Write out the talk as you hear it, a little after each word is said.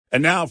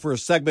And now for a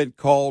segment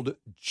called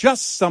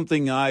Just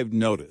Something I've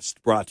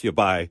Noticed, brought to you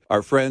by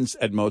our friends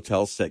at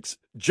Motel 6.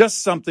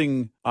 Just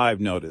something I've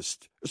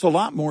noticed. There's a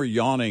lot more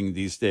yawning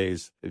these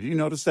days. Have you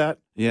noticed that?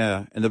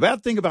 Yeah. And the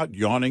bad thing about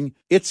yawning,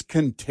 it's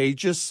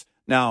contagious.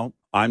 Now,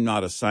 I'm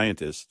not a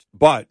scientist,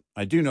 but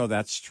I do know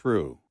that's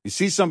true. You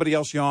see somebody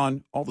else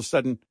yawn, all of a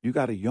sudden, you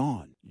got to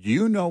yawn.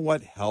 You know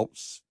what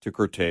helps to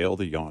curtail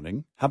the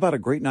yawning? How about a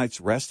great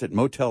night's rest at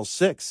Motel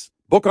 6?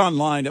 Book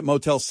online at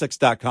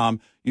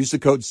motel6.com. Use the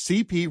code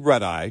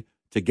CPRedEye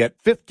to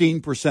get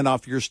 15%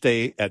 off your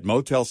stay at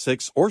Motel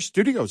 6 or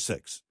Studio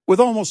 6. With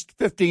almost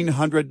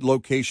 1,500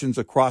 locations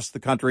across the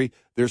country,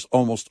 there's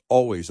almost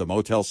always a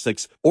Motel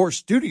 6 or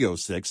Studio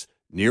 6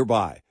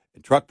 nearby.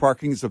 And truck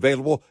parking is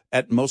available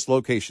at most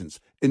locations.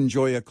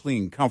 Enjoy a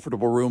clean,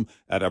 comfortable room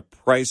at a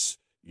price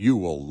you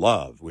will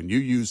love when you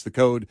use the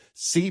code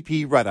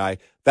CPRedEye.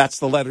 That's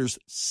the letters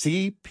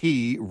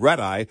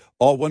CPRedEye,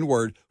 all one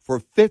word, for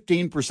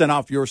 15%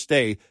 off your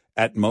stay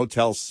at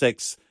Motel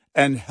 6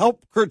 and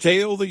help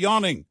curtail the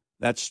yawning.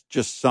 That's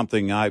just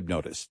something I've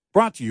noticed.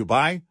 Brought to you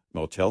by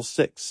Motel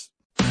 6.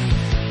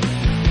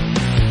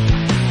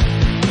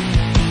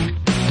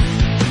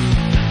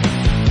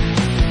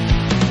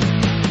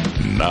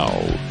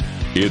 Now,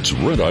 it's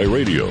Red Eye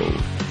Radio.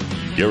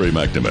 Gary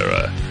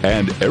McNamara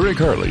and Eric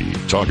Harley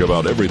talk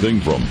about everything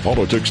from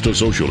politics to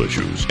social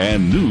issues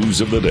and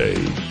news of the day.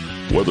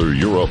 Whether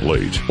you're up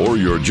late or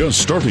you're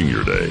just starting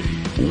your day,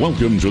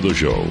 welcome to the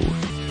show.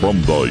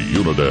 From the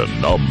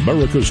Uniden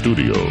America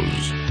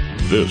Studios,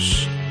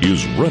 this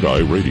is Red Eye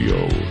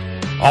Radio.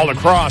 All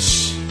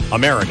across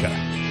America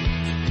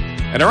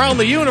and around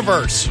the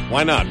universe.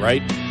 Why not,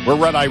 right? We're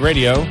Red Eye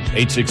Radio,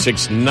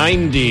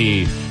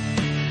 866-90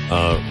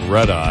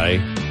 Red Eye.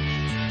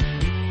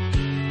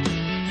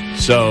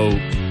 So,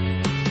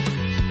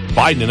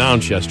 Biden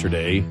announced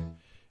yesterday,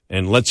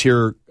 and let's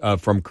hear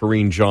from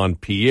Karine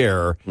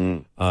Jean-Pierre,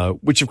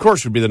 which, of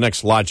course, would be the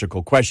next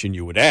logical question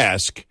you would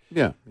ask.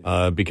 Yeah.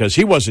 Because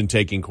he wasn't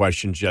taking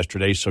questions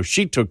yesterday, so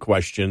she took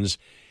questions.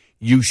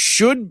 You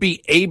should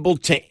be able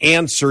to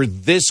answer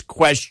this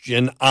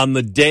question on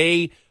the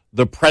day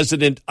the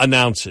president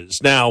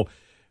announces. Now,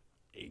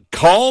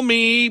 call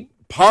me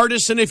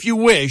partisan if you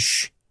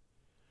wish,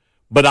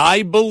 but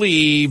I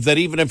believe that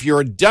even if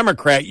you're a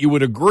Democrat, you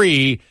would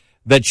agree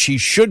that she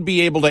should be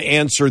able to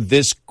answer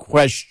this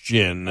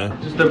question.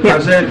 Does the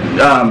president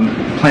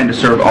plan to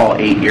serve all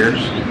 8 years?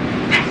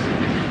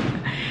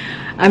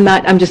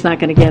 I'm just not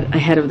going to get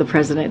ahead of the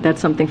president. That's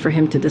something for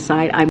him to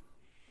decide.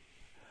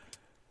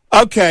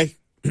 Okay.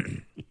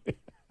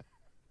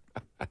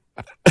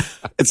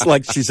 It's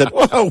like she said,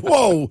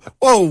 whoa.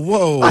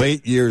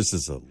 8 years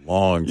is a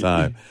long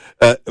time.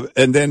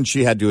 And then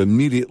she had to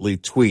immediately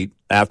tweet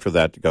after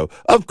that to go,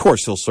 of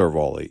course he'll serve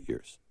all 8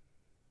 years.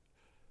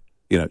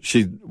 You know,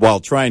 she, while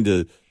trying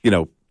to,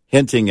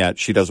 hinting at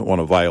she doesn't want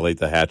to violate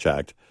the Hatch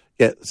Act.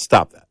 Yeah,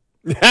 stop that.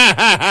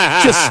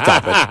 Just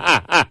stop it.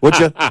 Would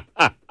you?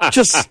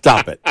 Just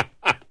stop it.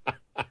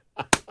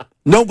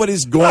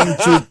 Nobody's going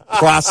to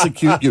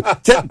prosecute you.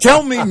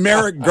 Tell me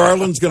Merrick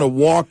Garland's going to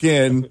walk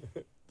in.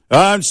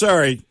 I'm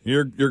sorry,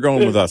 you're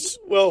going with us.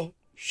 Well,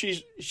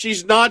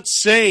 she's not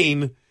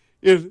saying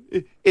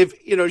if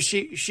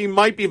she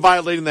might be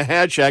violating the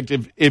Hatch Act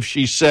if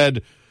she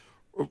said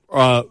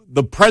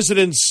the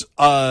president's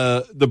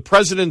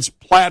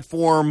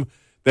platform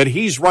that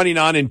he's running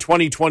on in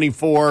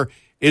 2024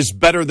 is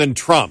better than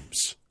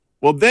Trump's.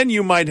 Well, then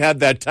you might have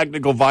that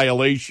technical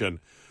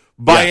violation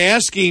by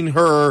asking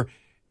her.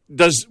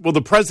 Will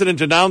the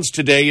president announce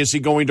today? Is he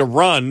going to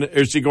run? Or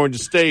is he going to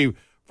stay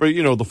for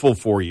the full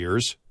 4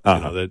 years?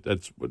 Uh-huh.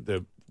 That's what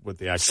the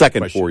actual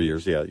second question 4 is.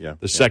 years. Yeah.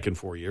 The second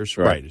 4 years,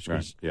 right?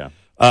 Yeah.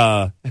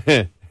 That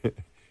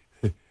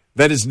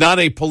is not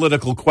a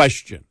political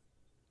question.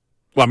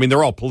 Well, I mean,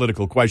 they're all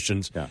political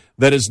questions. Yeah.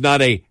 That is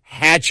not a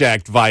Hatch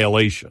Act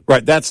violation.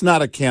 Right. That's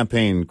not a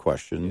campaign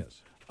question.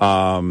 Yes.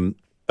 And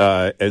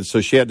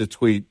so she had to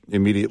tweet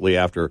immediately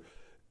after,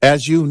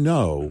 as you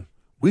know,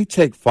 we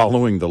take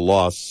following the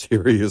law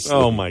seriously.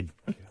 Oh, my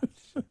God.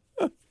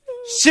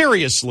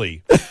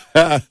 Seriously?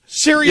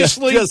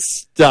 Seriously? Just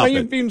stop Are it.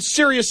 you being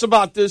serious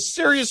about this?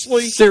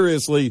 Seriously?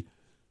 Seriously.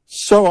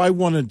 So I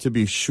wanted to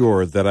be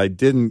sure that I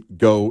didn't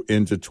go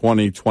into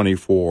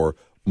 2024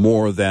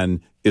 more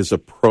than is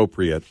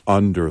appropriate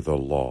under the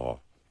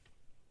law.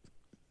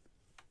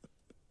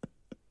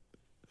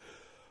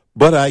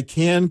 But I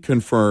can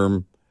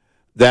confirm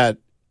that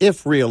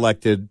if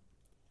reelected,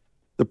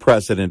 the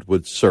president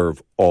would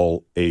serve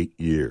all 8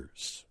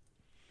 years.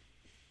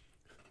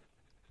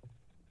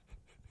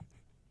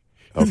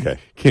 Okay.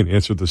 Can't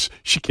answer this.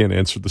 She can't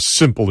answer the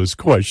simplest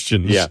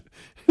questions. Yeah.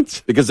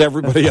 Because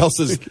everybody else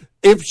is.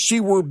 If she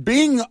were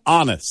being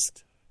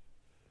honest,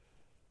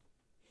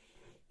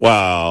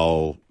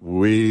 well,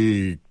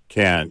 we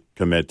can't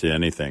commit to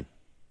anything.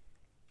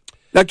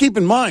 Now, keep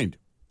in mind,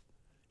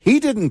 he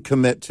didn't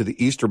commit to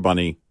the Easter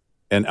Bunny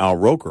and Al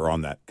Roker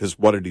on that, because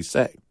what did he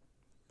say?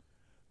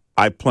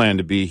 I plan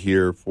to be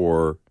here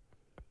for,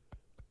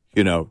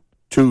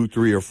 2,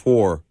 3, or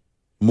 4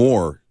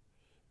 more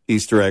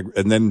Easter egg.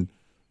 And then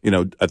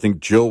I think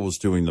Jill was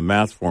doing the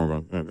math for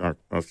him.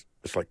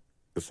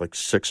 It's like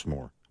 6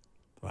 more.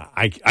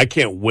 I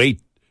can't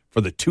wait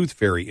for the Tooth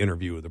Fairy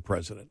interview with the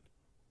president.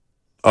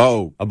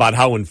 Oh, about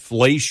how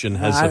inflation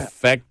has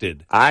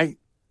affected. I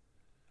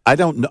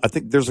don't know. I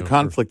think there's a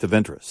conflict of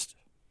interest.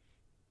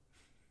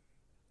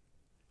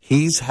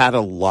 He's had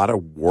a lot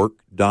of work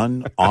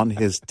done on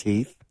his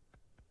teeth.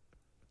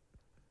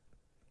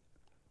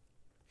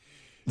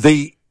 Do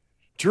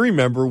you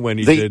remember when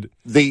he did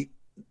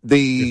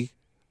the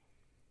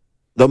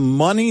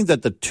money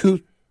that the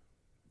Tooth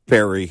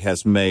Fairy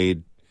has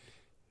made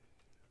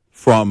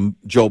from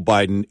Joe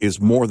Biden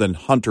is more than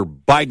Hunter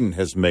Biden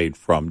has made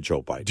from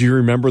Joe Biden. Do you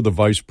remember the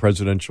vice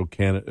presidential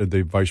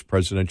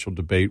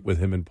debate with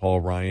him and Paul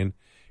Ryan?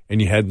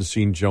 And you hadn't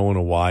seen Joe in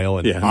a while,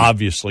 and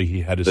obviously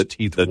he had his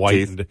teeth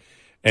whitened.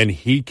 And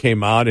he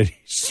came out and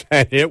he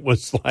said it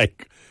was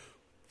like,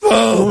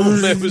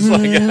 boom! It was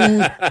like,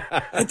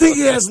 I think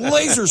he has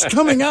lasers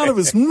coming out of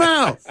his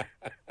mouth.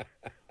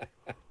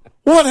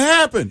 What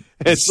happened?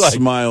 It's like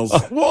smiles.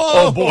 Whoa!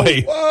 Oh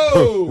boy!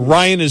 Whoa!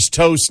 Ryan is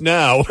toast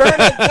now. Turn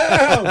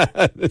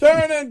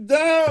it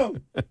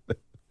down.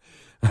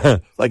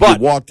 Like he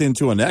walked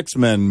into an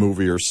X-Men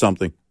movie or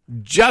something.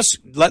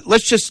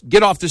 Let's just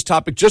get off this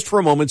topic just for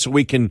a moment so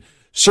we can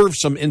serve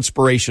some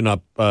inspiration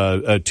up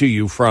to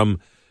you from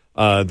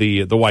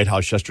the White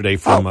House yesterday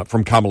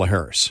from Kamala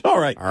Harris. All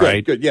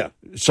right. Good. Yeah.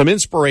 Some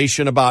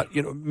inspiration about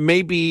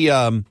maybe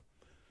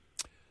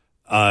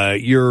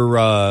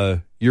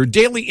your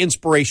daily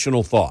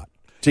inspirational thought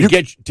to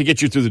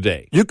get you through the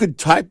day. You could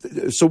type.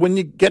 So when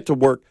you get to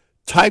work,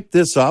 type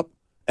this up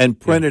and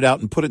print it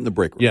out and put it in the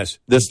break room. Yes.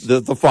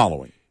 The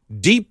following.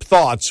 Deep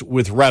Thoughts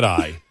with Red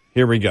Eye.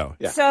 Here we go.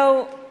 Yeah.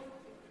 So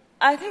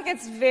I think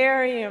it's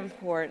very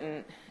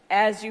important,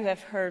 as you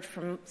have heard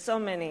from so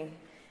many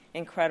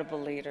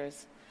incredible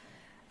leaders,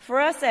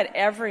 for us at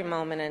every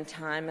moment in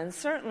time, and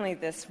certainly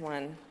this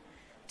one,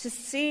 to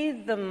see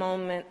the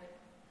moment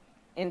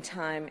in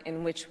time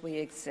in which we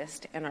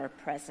exist and are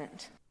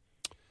present.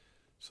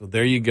 So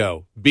there you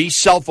go. Be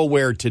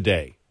self-aware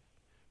today.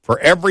 For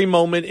every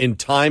moment in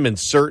time and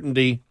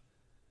certainty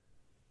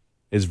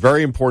is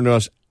very important to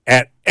us.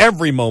 At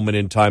every moment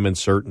in time and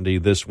certainty,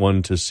 this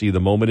one, to see the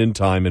moment in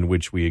time in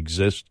which we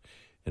exist,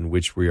 in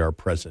which we are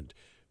present.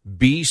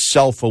 Be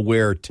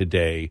self-aware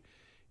today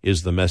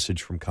is the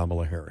message from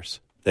Kamala Harris.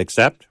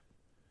 Except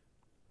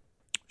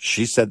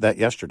she said that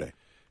yesterday.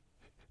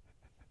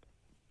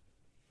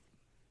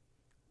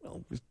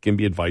 Well, it can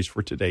be advice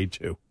for today,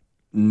 too.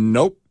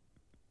 Nope.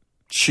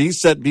 She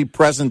said be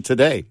present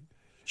today.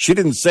 She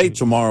didn't say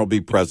tomorrow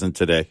be present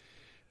today.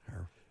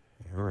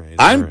 All right.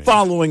 I'm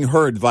following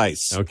her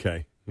advice.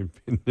 Okay.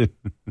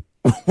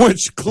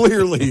 Which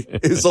clearly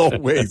is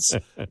always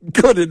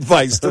good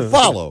advice to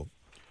follow.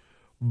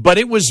 But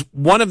it was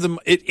one of them.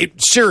 It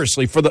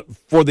seriously for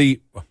the.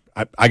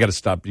 I got to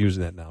stop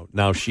using that now.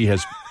 Now he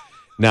has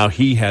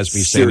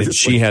me saying it.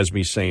 She has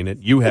me saying it.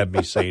 You have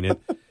me saying it.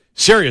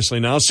 Seriously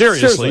now.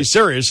 Seriously.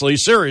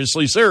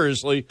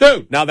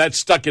 Dude. Now that's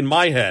stuck in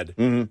my head.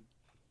 Mm-hmm.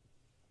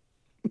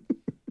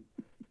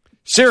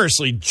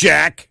 Seriously,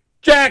 Jack.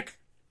 I'm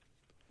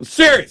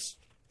serious.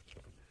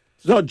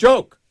 It's no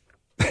joke.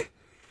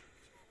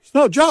 It's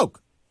no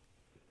joke.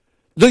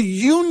 The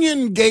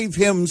union gave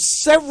him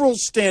several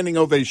standing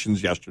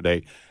ovations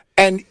yesterday,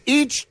 and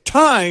each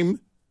time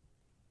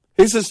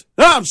he says,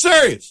 "No, I'm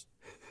serious."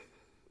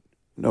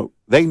 No,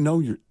 they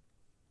know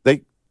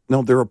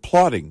they're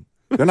applauding.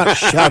 They're not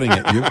shouting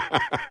at you.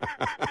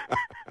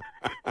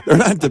 They're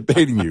not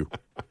debating you,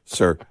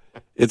 sir.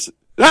 It's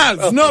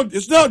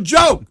no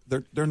joke.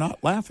 They're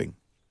not laughing.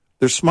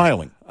 They're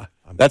smiling.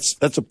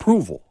 That's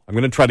approval. I'm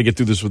going to try to get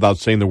through this without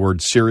saying the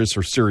word serious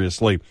or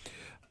seriously.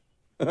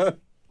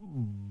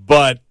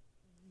 But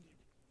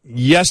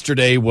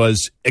yesterday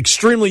was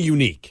extremely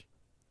unique.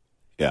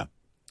 Yeah.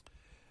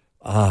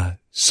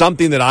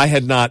 Something that I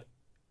had not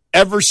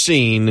ever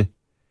seen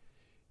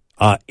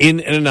in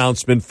an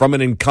announcement from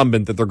an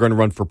incumbent that they're going to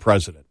run for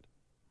president.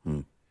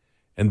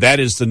 And that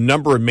is the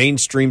number of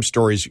mainstream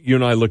stories. You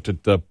and I looked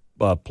at the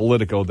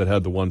Politico that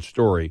had the one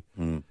story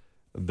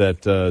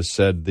that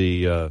said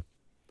here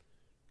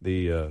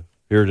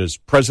it is,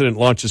 president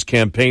launches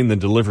campaign, then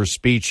delivers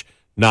speech,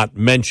 not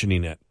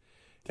mentioning it.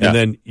 And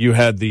then you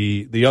had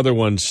the other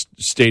one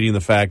stating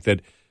the fact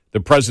that the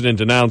president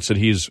announced that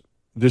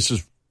this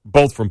is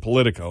both from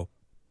Politico.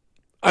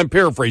 I'm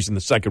paraphrasing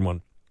the second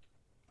one.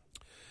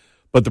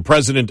 But the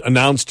president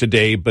announced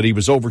today, but he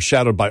was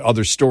overshadowed by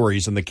other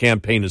stories, and the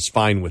campaign is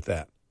fine with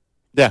that.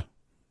 Yeah.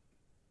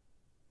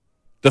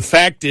 The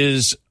fact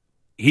is,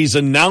 he's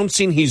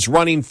announcing he's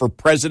running for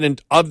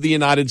president of the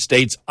United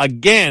States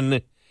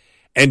again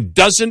and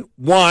doesn't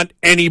want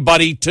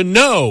anybody to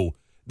know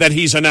that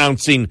he's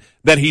announcing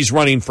that he's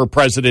running for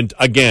president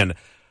again.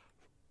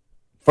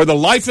 For the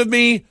life of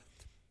me,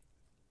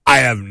 I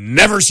have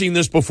never seen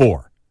this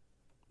before.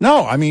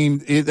 No, I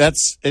mean,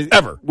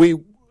 ever.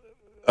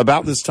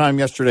 About this time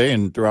yesterday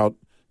and throughout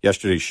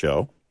yesterday's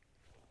show,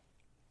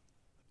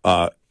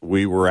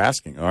 we were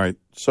asking, all right,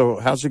 so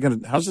how's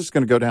this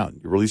going to go down?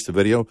 You released a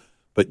video.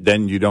 but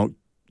then you're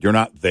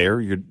not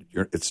there. You're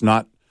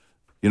not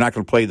going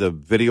to play the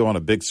video on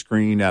a big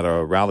screen at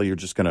a rally. You're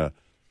just going to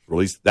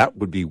release. That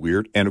would be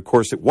weird. And of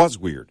course, it was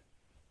weird.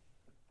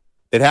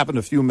 It happened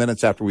a few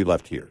minutes after we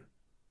left here,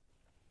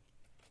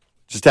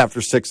 just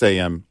after 6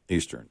 a.m.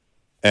 Eastern.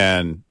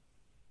 And,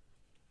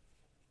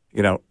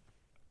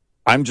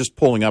 I'm just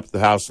pulling up the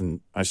house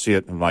and I see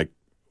it and I'm like,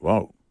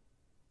 whoa,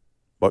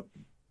 but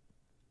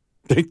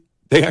they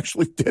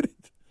actually did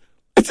it.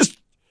 I just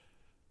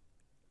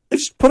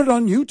put it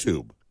on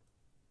YouTube.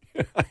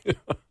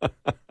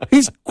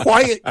 He's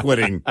quiet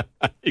quitting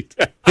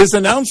his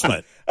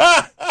announcement.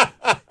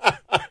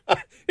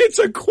 It's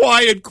a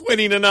quiet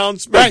quitting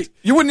announcement. Right.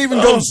 You wouldn't even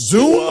go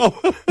Zoom?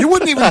 You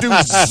wouldn't even do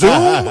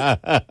Zoom?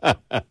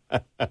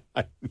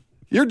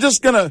 You're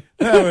just going to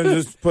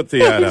just put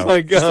the ad out. Oh,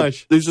 my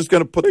gosh. He's just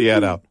going to put the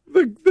ad out.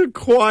 The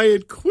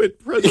quiet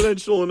quit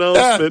presidential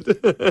announcement.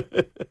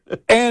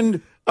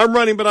 And I'm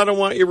running, but I don't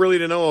want you really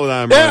to know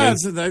that I'm running.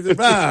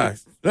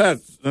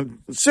 That's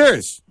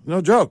serious.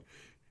 No joke.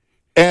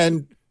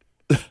 And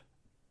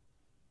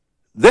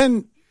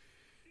then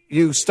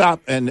you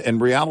stop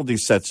and reality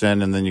sets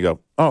in, and then you go,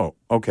 oh,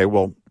 okay,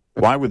 well,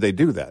 why would they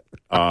do that?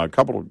 A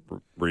couple of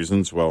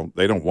reasons. Well,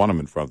 they don't want them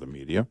in front of the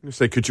media. You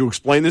say, could you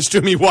explain this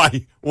to me?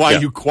 Why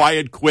you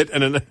quiet quit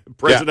a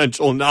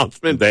presidential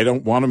announcement? They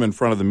don't want them in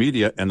front of the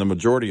media, and the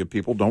majority of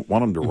people don't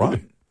want them to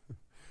run.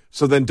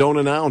 So then don't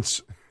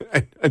announce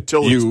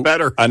until it's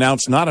better.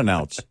 Announce, not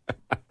announce.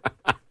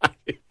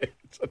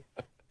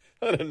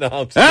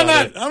 Unannounced. I'm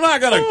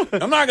not gonna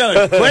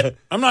quit.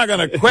 I'm not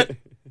gonna quit.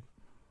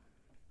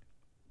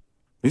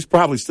 He's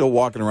probably still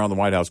walking around the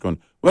White House going,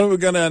 when are we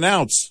going to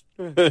announce?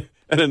 And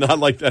not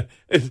like that.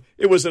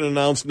 It was an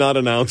announce, not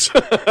announce.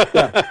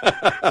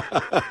 That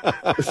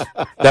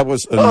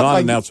was a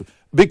non-announcement.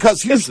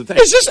 Because here's the thing.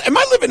 Is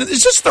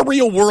this the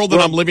real world that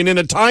I'm living in?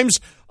 At times,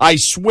 I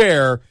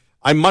swear,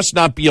 I must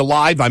not be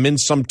alive. I'm in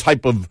some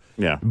type of,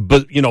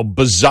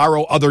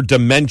 bizarro other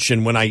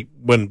dimension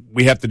when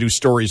we have to do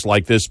stories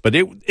like this. But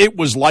it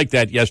was like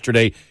that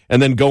yesterday. And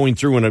then going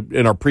through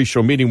in our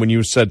pre-show meeting when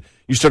you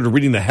started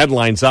reading the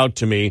headlines out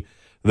to me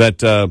that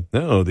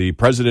the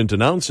president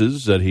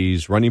announces that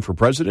he's running for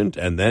president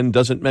and then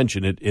doesn't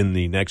mention it in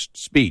the next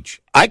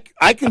speech. I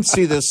can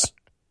see this.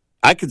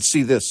 I could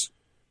see this.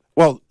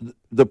 Well,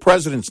 the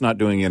president's not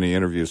doing any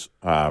interviews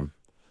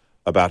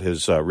about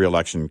his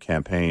reelection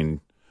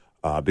campaign.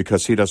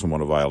 Because he doesn't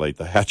want to violate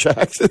the Hatch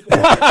Act.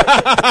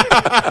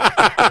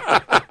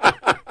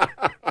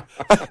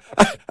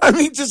 I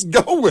mean, just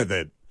go with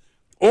it.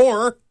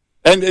 We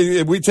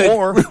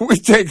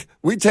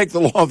take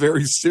the law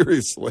very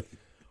seriously.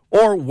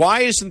 Or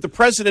why isn't the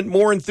president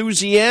more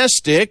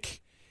enthusiastic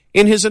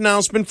in his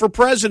announcement for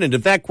president?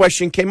 If that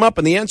question came up,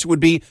 and the answer would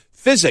be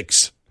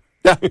physics.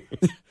 Yeah,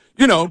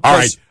 all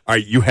right.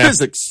 You have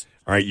physics.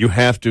 All right, you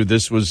have to.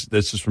 This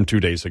is from 2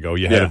 days ago.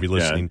 You had to be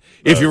listening.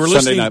 Yeah. If you were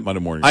listening, Sunday night, Monday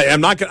morning. I'm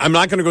not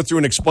going to go through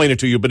and explain it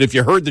to you. But if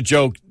you heard the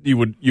joke, you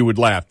would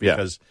laugh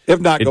because if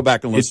not, go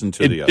back and listen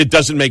to the. It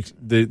doesn't make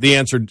the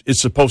answer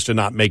is supposed to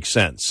not make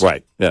sense.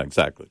 Right. Yeah.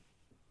 Exactly.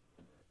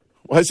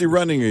 Why is he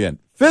running again?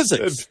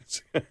 Physics.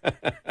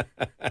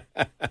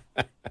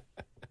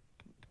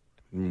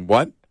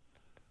 What?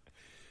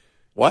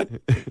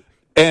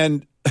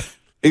 And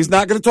he's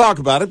not going to talk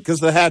about it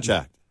because of the Hatch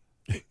Act.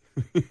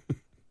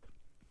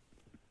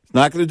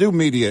 Not going to do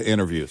media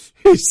interviews.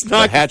 He's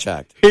not. The Hatch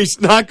Act.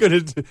 He's not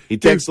going to. He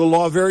takes the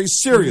law very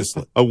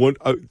seriously. I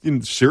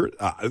almost said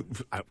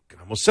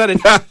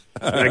it.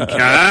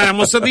 I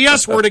almost said the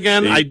S word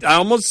again. I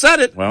almost said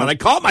it, but I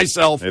caught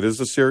myself. It is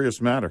a serious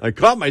matter. I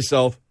caught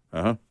myself.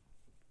 Uh-huh.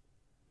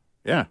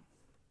 Yeah.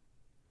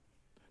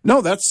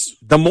 No, that's...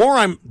 The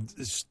more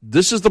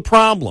this is the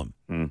problem.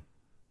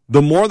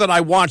 The more that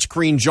I watch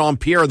Karine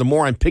Jean-Pierre, the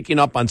more I'm picking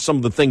up on some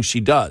of the things she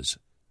does.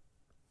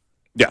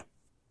 Yeah.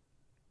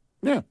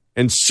 Yeah.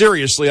 And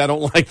seriously, I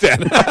don't like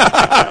that.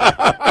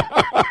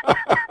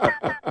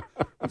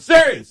 I'm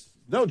serious.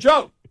 No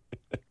joke.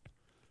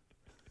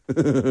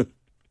 Oh,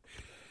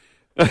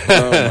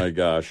 my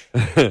gosh.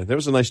 There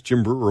was a nice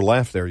Jim Brewer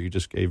laugh there you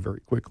just gave very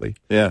quickly.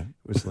 Yeah. It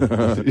was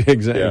like,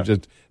 exactly. Yeah.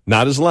 Just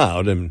not as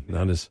loud and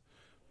not as,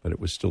 but it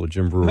was still a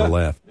Jim Brewer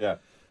laugh. Yeah.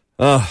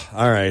 Oh,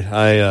 all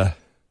right.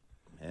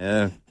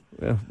 Yeah.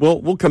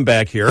 We'll come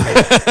back here.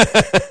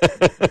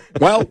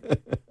 Well,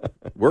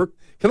 we're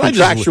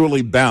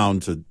contractually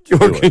bound to do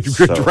it.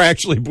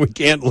 Contractually, we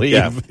can't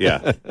leave.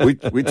 Yeah. We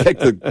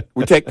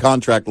take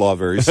contract law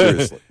very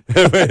seriously.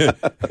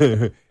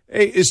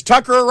 Hey, is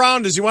Tucker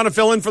around? Does he want to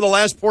fill in for the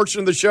last portion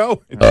of the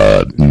show?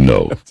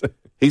 No.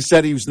 He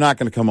said he was not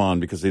going to come on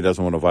because he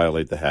doesn't want to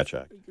violate the Hatch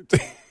Act.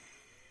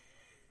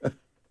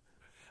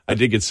 I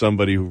did get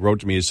somebody who wrote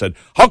to me and said,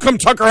 how come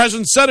Tucker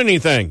hasn't said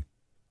anything?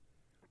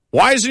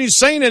 Why isn't he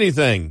saying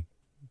anything?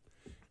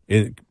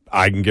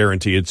 I can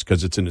guarantee it's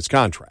because it's in his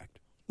contract.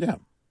 Yeah.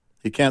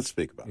 He can't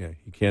speak about it. Yeah,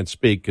 he can't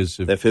speak because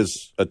if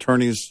his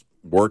attorneys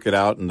work it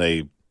out and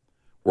they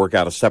work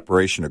out a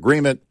separation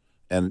agreement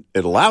and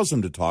it allows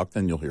him to talk,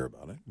 then you'll hear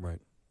about it. Right.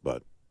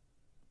 But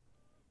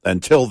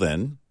until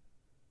then,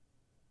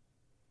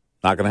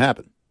 Not going to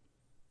happen.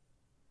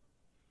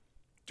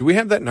 Do we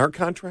have that in our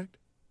contract?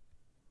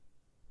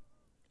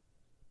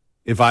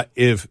 If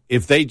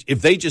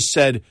they just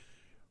said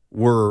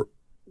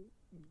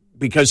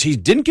because he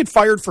didn't get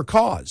fired for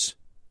cause.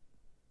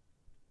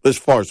 As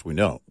far as we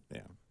know,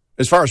 yeah.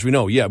 As far as we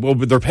know, yeah. Well,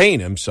 but they're paying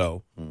him,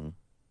 so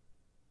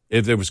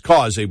if there was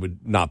cause, they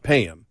would not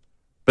pay him.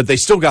 But they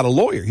still got a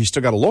lawyer. He's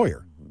still got a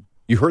lawyer.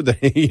 You heard that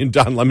he and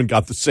Don Lemon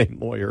got the same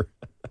lawyer.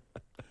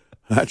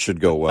 That should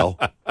go well.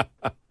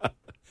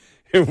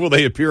 Will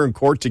they appear in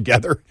court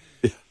together?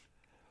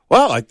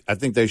 Well, I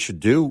think they should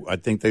do. I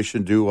think they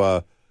should do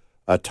a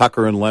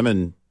Tucker and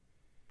Lemon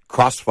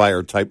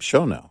crossfire type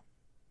show now.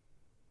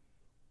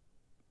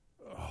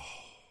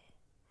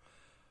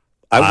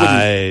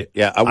 I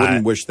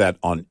wouldn't wish that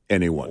on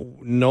anyone.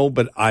 No,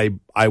 but I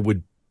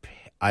would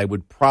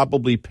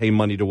probably pay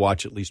money to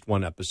watch at least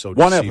one episode.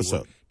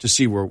 To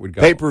see where it would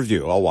go.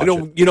 Pay-per-view, I'll watch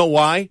it. You know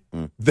why?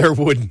 There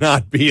would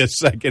not be a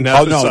second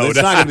episode. Oh, no,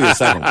 it's not going to be a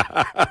second one.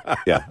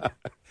 Yeah.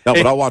 No,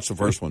 but I'll watch the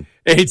first one.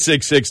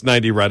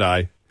 866-90 Red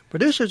Eye.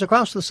 Producers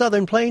across the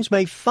Southern Plains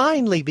may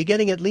finally be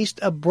getting at least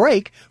a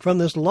break from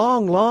this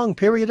long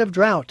period of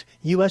drought.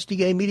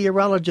 USDA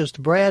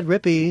meteorologist Brad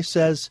Rippey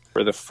says,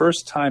 for the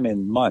first time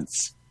in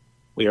months,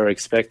 we are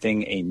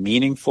expecting a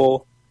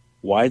meaningful,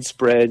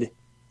 widespread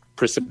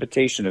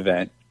precipitation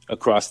event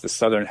across the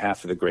southern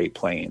half of the Great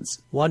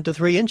Plains. 1 to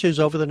 3 inches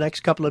over the next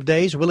couple of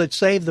days. Will it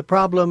save the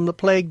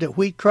problem-plagued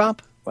wheat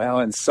crop? Well,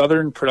 in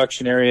southern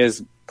production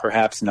areas,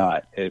 perhaps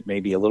not. It may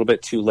be a little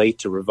bit too late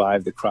to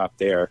revive the crop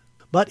there.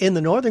 But in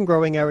the northern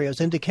growing areas,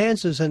 into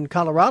Kansas and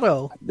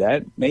Colorado,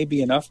 that may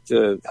be enough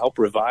to help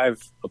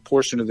revive a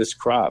portion of this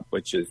crop,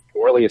 which is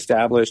poorly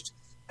established,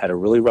 had a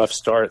really rough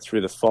start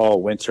through the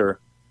fall, winter,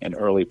 and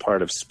early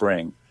part of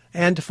spring.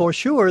 And for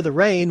sure, the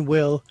rain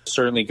will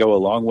certainly go a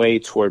long way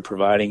toward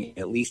providing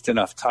at least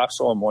enough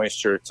topsoil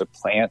moisture to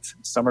plant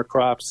summer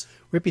crops.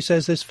 Rippey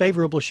says this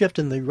favorable shift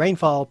in the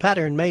rainfall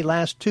pattern may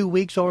last 2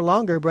 weeks or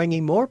longer,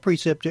 bringing more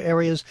precip to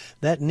areas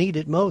that need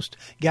it most.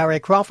 Gary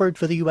Crawford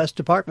for the U.S.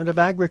 Department of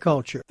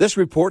Agriculture. This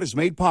report is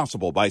made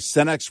possible by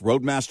Cenex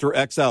Roadmaster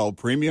XL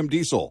Premium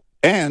Diesel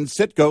and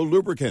Citgo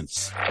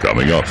Lubricants.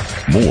 Coming up,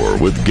 more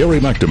with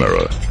Gary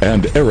McNamara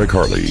and Eric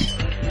Harley.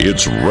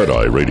 It's Red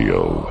Eye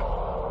Radio.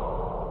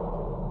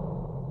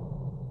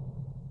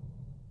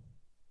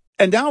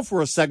 And now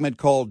for a segment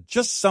called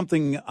Just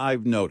Something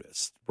I've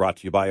Noticed, brought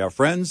to you by our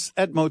friends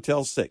at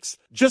Motel 6.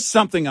 Just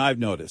something I've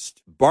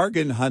noticed.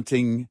 Bargain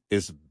hunting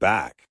is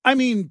back. I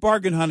mean,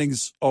 bargain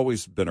hunting's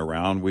always been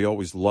around. We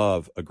always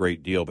love a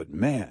great deal. But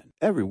man,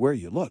 everywhere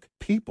you look,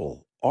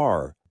 people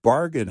are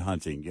bargain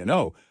hunting. You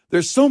know,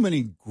 there's so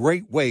many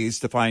great ways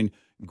to find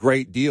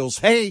great deals.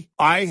 Hey,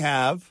 I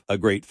have a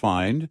great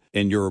find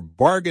in your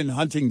bargain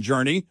hunting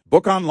journey.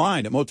 Book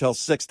online at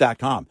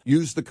Motel6.com.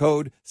 Use the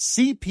code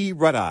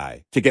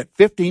CPRedEye to get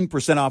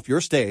 15% off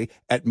your stay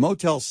at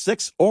Motel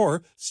 6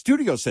 or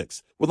Studio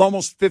 6. With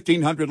almost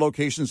 1,500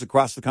 locations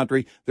across the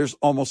country, there's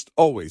almost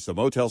always a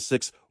Motel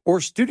 6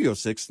 or Studio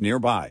 6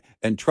 nearby,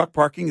 and truck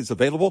parking is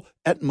available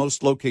at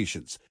most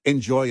locations.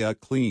 Enjoy a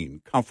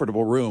clean,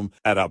 comfortable room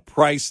at a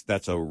price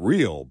that's a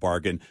real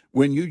bargain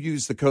when you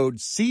use the code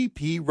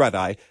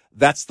CPRedEye.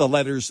 That's the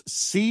letters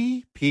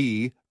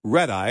CP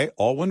Red Eye,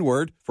 all one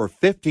word, for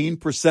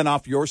 15%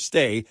 off your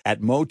stay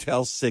at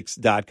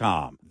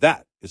Motel6.com.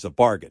 That is a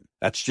bargain.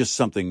 That's just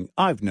something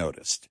I've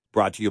noticed.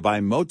 Brought to you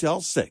by Motel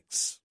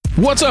 6.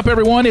 What's up,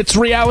 everyone? It's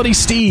Reality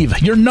Steve,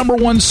 your number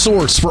one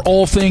source for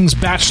all things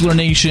Bachelor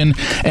Nation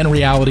and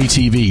reality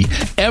TV.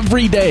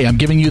 Every day, I'm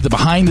giving you the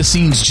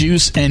behind-the-scenes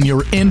juice and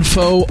your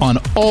info on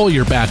all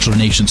your Bachelor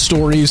Nation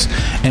stories,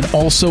 and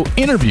also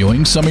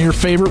interviewing some of your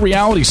favorite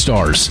reality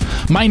stars.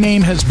 My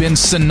name has been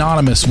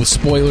synonymous with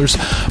spoilers,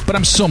 but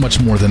I'm so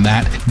much more than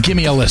that. Give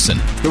me a listen.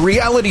 The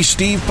Reality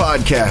Steve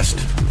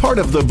Podcast, part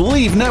of the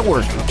Believe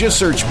Network. Just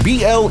search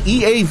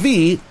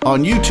BLEAV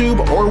on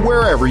YouTube or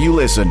wherever you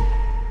listen.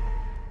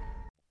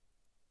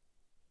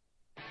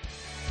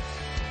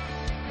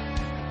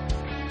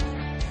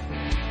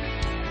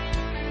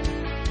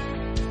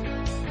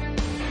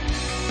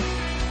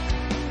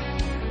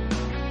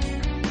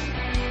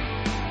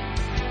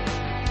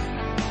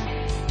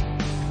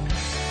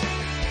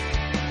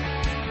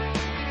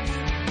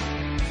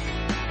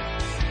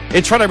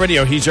 It's Red Eye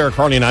Radio. He's Eric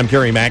Harley, and I'm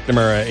Gary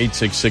McNamara,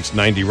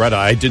 866-90 Red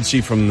Eye. I did see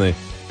from the,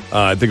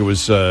 I think it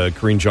was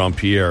Karine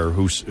Jean-Pierre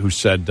who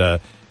said,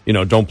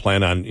 don't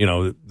plan on,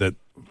 that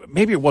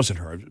maybe it wasn't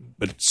her,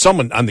 but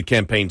someone on the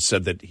campaign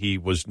said that he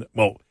was,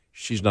 well,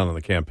 she's not on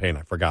the campaign.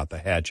 I forgot the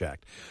Hatch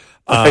Act.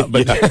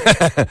 But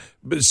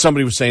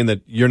somebody was saying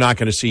that you're not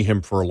going to see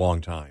him for a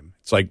long time.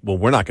 It's like, well,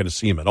 we're not going to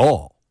see him at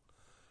all.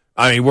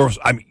 You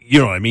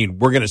know what I mean?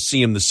 We're going to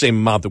see him the same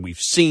amount that we've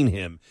seen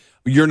him.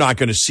 You're not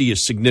going to see a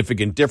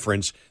significant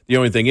difference. The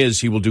only thing is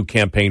he will do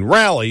campaign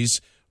rallies,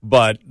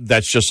 but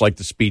that's just like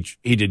the speech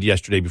he did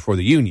yesterday before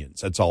the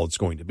unions. That's all it's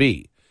going to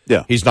be.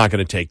 Yeah. He's not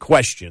going to take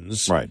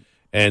questions. Right.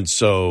 And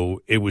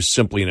so it was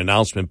simply an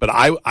announcement. But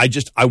I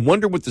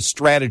wonder what the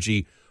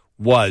strategy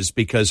was,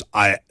 because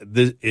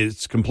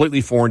it's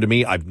completely foreign to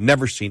me. I've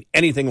never seen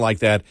anything like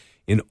that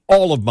in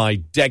all of my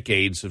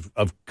decades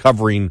of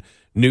covering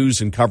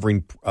news and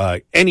covering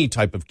any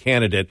type of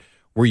candidate,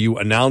 where you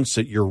announce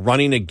that you're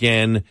running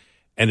again,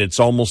 and it's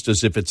almost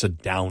as if it's a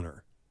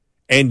downer.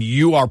 And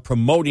you are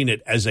promoting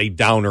it as a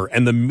downer,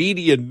 and the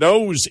media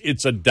knows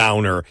it's a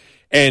downer.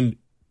 And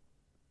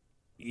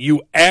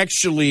you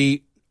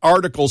actually,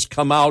 articles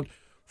come out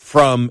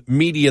from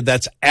media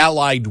that's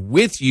allied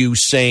with you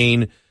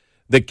saying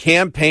the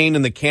campaign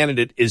and the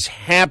candidate is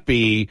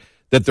happy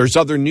that there's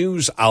other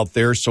news out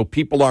there, so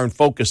people aren't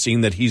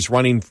focusing that he's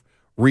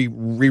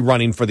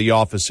rerunning for the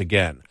office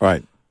again.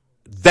 Right.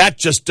 That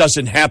just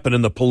doesn't happen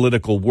in the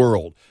political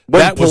world.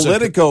 When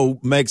Politico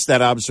makes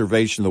that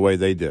observation the way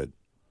they did,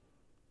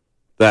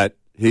 that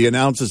he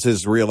announces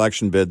his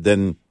reelection bid,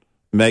 then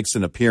makes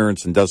an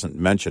appearance and doesn't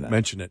mention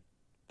it.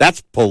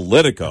 That's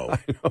Politico. I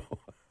know.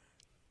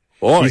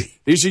 Boy.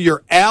 These are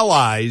your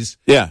allies.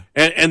 Yeah.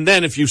 And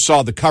then if you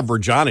saw the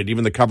coverage on it,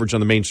 even the coverage on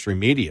the mainstream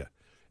media,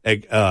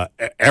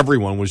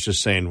 everyone was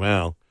just saying,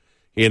 well,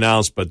 he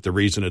announced, but the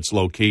reason it's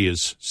low-key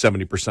is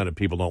 70% of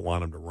people don't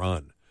want him to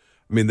run.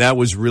 I mean, that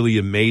was really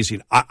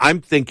amazing.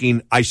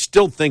 I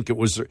still think it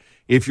was,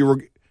 if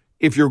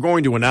you're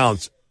going to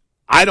announce,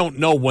 I don't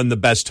know when the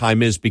best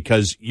time is,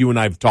 because you and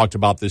I have talked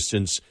about this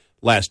since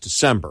last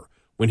December,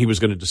 when he was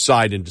going to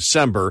decide in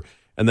December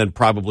and then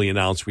probably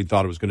announce. We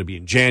thought it was going to be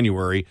in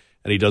January,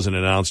 and he doesn't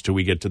announce till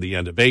we get to the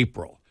end of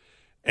April.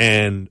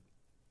 And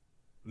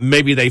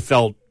maybe they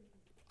felt,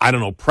 I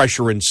don't know,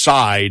 pressure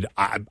inside.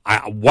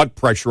 What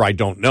pressure, I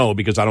don't know,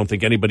 because I don't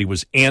think anybody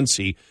was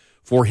antsy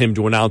for him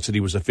to announce that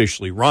he was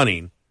officially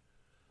running.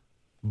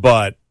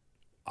 But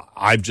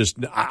I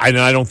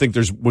don't think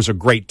there was a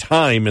great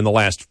time in the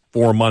last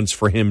 4 months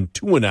for him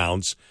to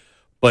announce.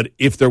 But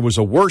if there was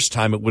a worse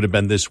time, it would have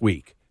been this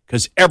week,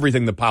 because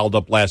everything that piled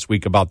up last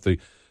week about the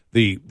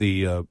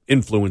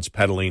influence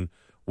peddling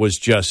was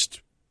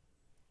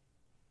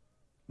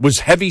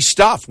heavy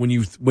stuff. When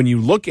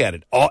you look at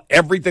it,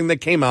 everything that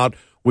came out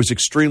was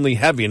extremely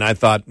heavy, and I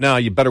thought, no,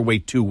 you better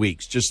wait 2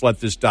 weeks. Just let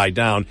this die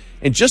down,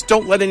 and just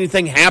don't let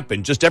anything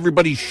happen. Just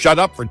everybody shut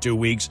up for 2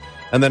 weeks,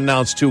 and then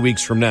announce 2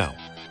 weeks from now.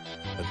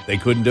 But they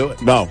couldn't do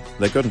it. No,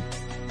 they couldn't.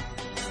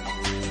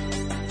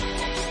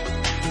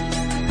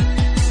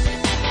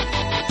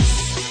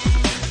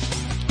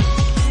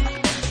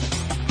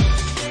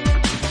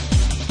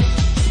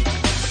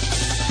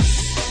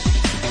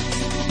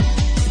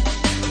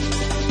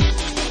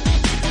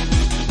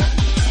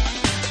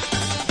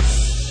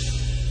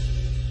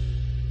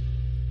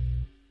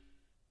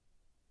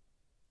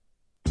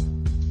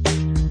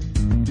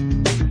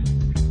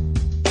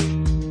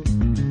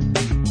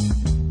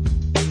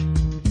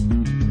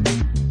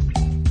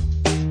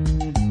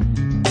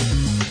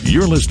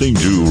 You're listening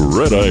to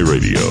Red Eye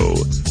Radio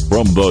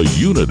from the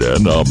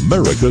Uniden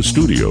America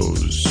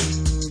Studios.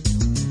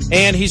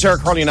 And he's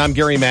Eric Harley, and I'm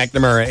Gary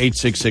McNamara,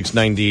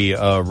 86690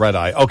 Red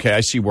Eye. Okay,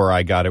 I see where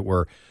I got it,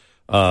 where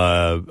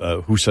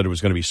who said it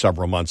was going to be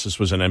several months. This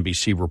was an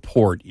NBC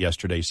report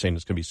yesterday saying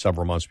it's going to be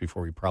several months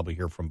before we probably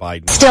hear from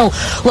Biden. Still,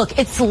 look,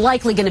 it's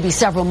likely going to be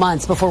several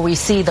months before we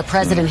see the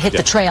president hit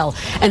the trail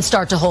and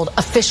start to hold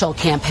official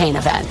campaign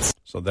events.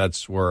 So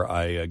that's where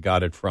I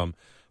got it from.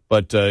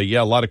 But,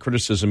 a lot of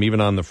criticism,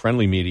 even on the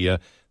friendly media.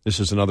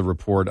 This is another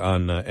report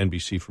on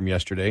NBC from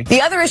yesterday.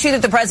 The other issue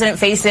that the president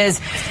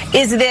faces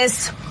is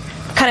this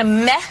kind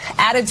of meh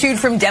attitude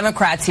from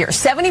Democrats here.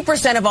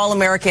 70% of all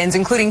Americans,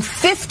 including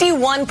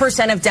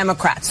 51% of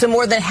Democrats, so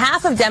more than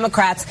half of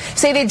Democrats,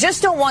 say they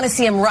just don't want to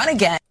see him run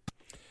again.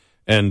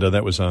 And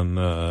that was on,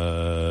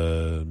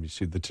 let me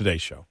see, the Today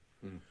Show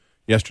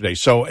yesterday.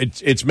 So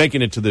it's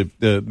making it to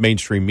the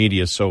mainstream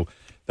media, so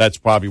that's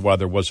probably why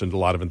there wasn't a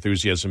lot of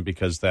enthusiasm,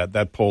 because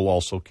that poll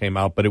also came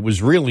out. But it was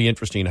really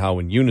interesting how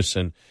in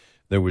unison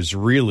there was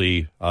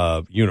really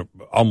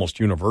almost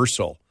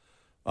universal,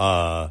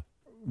 I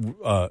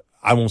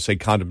won't say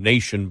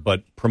condemnation,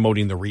 but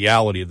promoting the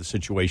reality of the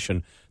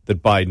situation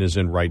that Biden is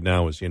in right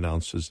now as he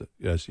announced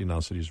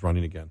that he's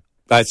running again.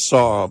 I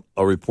saw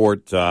a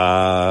report,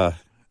 I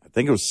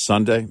think it was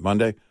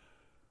Monday.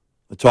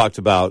 It talked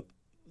about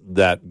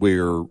that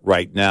we're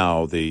right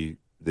now, the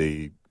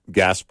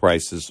gas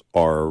prices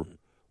are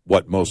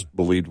what most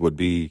believed would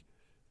be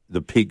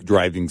the peak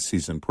driving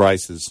season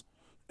prices.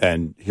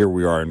 And here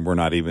we are, and we're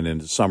not even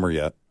into summer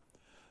yet.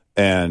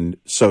 And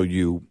so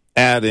you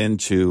add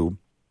into,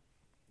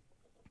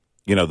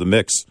 the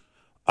mix,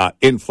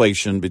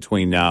 inflation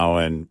between now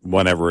and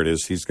whenever it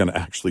is he's going to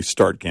actually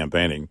start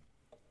campaigning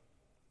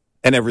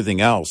and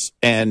everything else.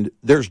 And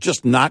there's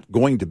just not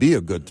going to be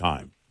a good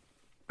time.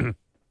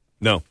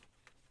 No,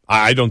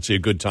 I don't see a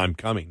good time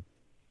coming.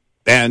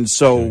 And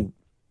so,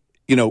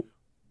 you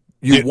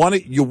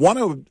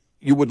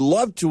would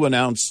love to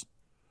announce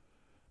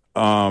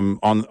on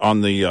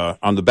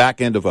the back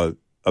end of a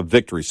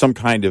victory, some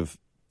kind of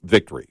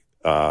victory.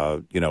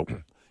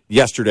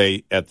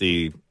 Yesterday at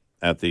the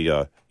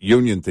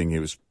union thing, he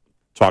was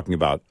talking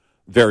about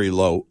very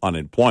low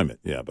unemployment.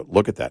 Yeah, but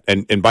look at that.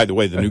 And by the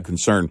way, the new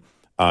concern,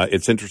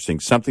 it's interesting.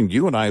 Something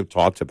you and I have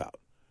talked about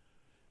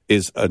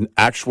is an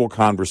actual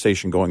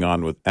conversation going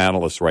on with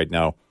analysts right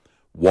now,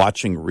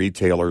 watching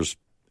retailers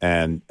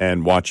and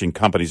watching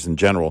companies in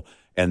general,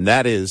 and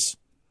that is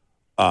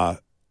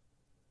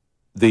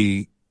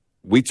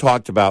we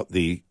talked about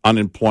the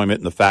unemployment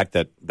and the fact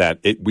that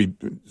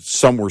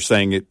some were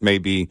saying it may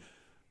be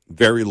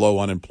very low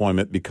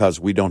unemployment because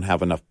we don't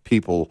have enough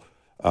people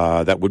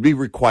that would be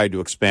required to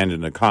expand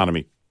an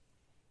economy,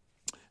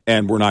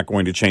 and we're not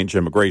going to change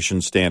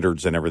immigration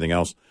standards and everything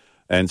else,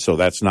 and so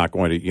that's not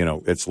going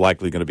to, it's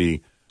likely going to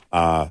be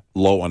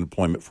low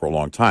unemployment for a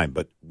long time.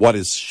 But what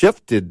has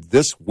shifted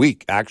this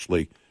week,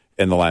 actually,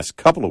 in the last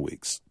couple of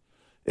weeks,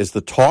 is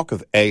the talk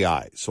of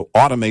AI. So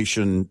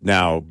automation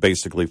now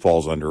basically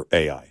falls under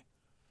AI.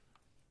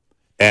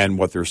 And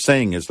what they're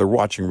saying is they're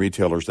watching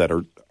retailers that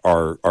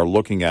are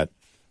looking at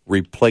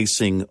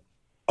replacing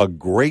a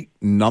great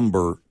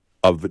number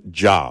of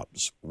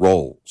jobs,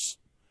 roles,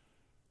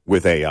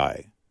 with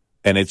AI.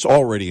 And it's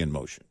already in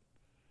motion.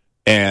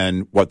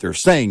 And what they're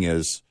saying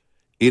is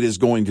it is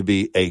going to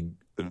be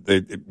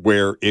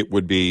where it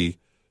would be,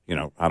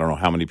 I don't know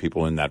how many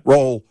people in that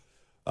role.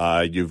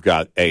 You've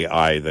got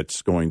AI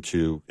that's going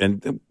to,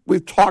 and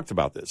we've talked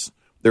about this.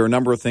 There are a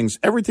number of things,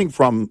 everything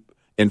from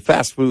in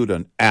fast food,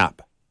 an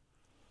app,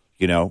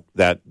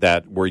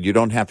 that where you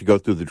don't have to go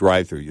through the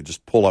drive-through. You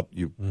just pull up,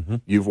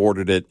 you've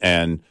ordered it,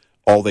 and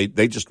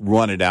they just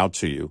run it out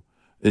to you.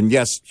 And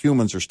yes,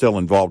 humans are still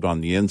involved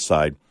on the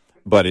inside,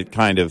 but it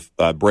kind of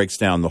breaks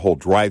down the whole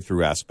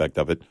drive-through aspect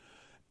of it.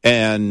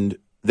 And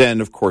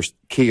then, of course,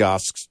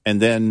 kiosks, and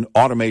then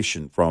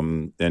automation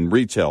in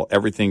retail,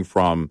 everything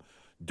from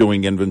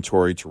doing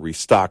inventory to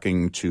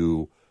restocking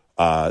to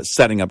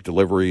setting up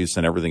deliveries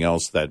and everything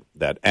else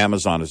that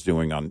Amazon is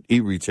doing on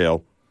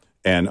e-retail,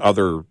 and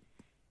other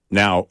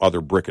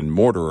brick and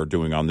mortar are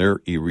doing on their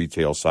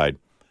e-retail side.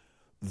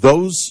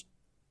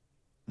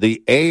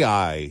 The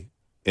AI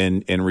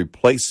in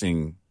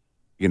replacing,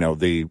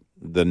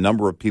 the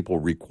number of people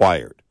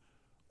required,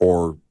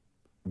 or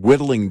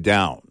whittling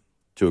down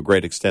to a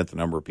great extent the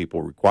number of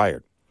people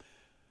required,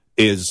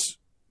 is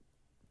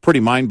pretty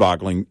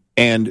mind-boggling.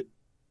 And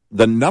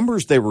the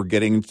numbers they were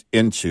getting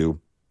into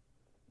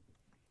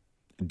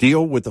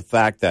deal with the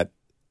fact that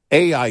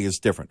AI is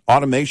different.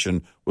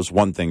 Automation was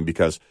one thing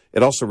because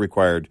it also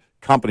required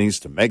companies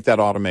to make that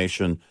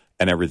automation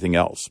and everything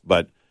else.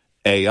 But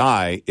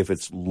AI, if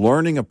it's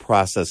learning a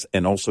process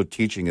and also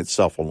teaching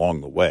itself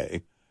along the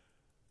way,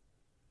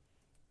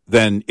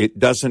 then it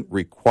doesn't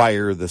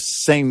require the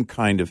same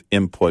kind of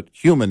input,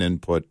 human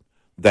input,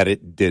 that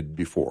it did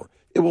before.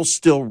 You'll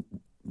still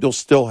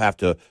have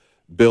to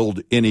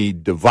build any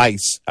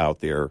device out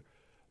there,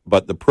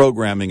 but the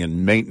programming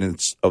and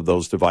maintenance of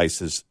those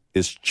devices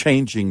is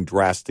changing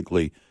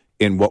drastically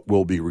in what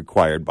will be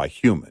required by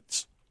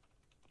humans.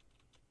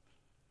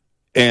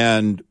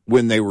 And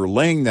when they were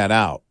laying that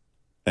out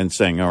and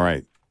saying, all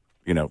right,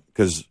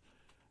 because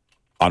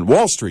on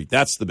Wall Street,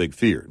 that's the big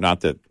fear,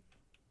 not that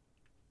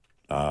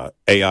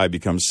AI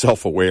becomes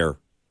self-aware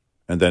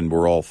and then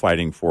we're all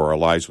fighting for our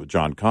lives with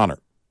John Connor.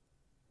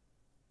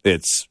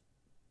 It's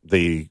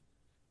the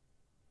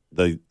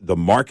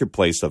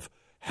marketplace of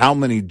how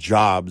many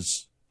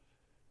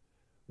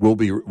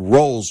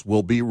roles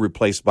will be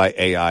replaced by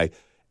AI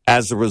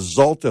as a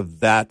result of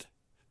that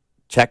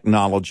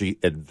technology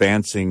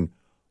advancing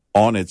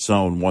on its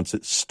own once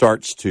it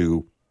starts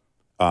to,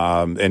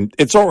 and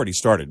it's already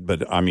started,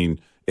 but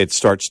it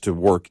starts to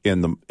work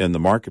in the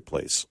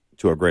marketplace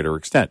to a greater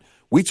extent.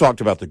 We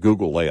talked about the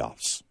Google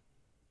layoffs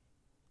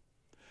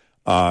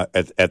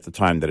at the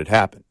time that it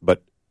happened,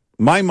 but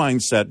my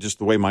mindset, just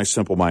the way my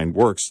simple mind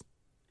works,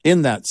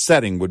 in that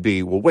setting would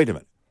be, well, wait a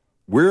minute.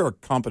 We're a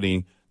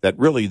company that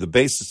really the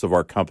basis of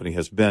our company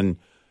has been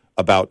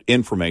about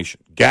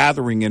information,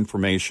 gathering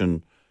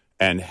information,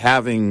 and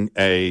having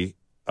an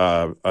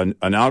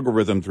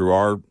algorithm through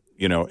our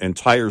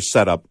entire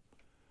setup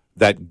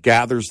that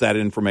gathers that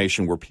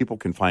information where people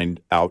can find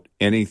out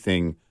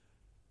anything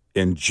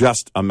in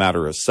just a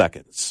matter of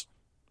seconds.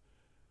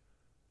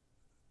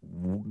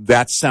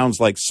 That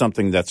sounds like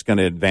something that's going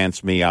to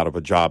advance me out of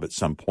a job at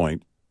some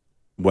point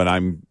when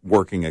I'm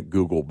working at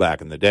Google back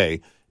in the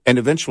day. And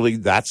eventually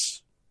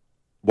that's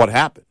what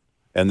happened.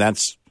 And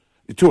that's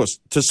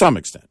to some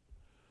extent.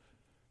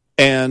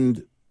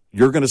 And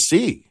you're going to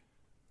see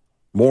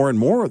more and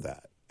more of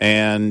that.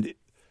 And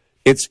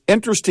it's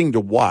interesting to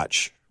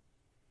watch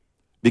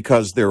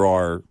because there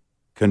are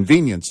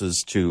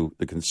conveniences to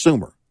the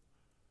consumer.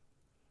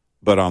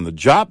 But on the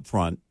job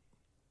front,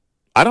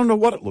 I don't know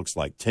what it looks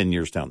like 10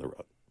 years down the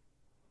road.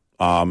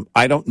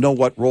 I don't know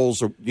what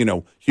roles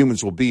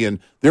humans will be in.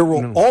 There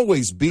will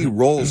always be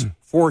roles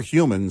for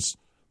humans.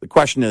 The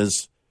question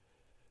is,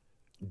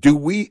 do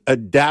we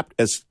adapt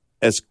as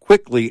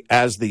quickly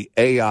as the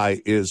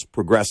AI is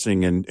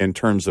progressing in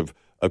terms of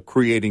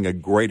creating a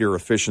greater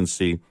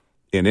efficiency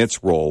in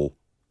its role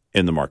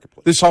in the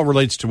marketplace? This all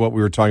relates to what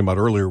we were talking about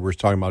earlier. We were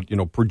talking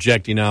about,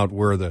 projecting out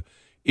where the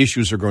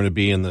issues are going to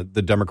be in the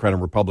Democrat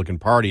and Republican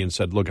Party, and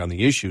said, look, on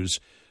the issues,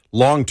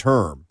 long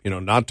term,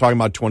 not talking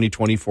about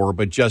 2024,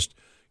 but just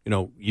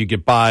you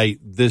get by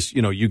this,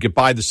 you get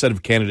by the set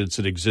of candidates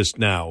that exist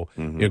now,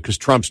 because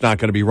Trump's not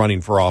going to be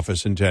running for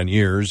office in 10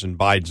 years and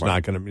Biden's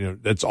not going to,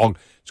 that's all,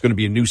 it's going to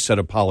be a new set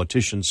of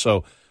politicians.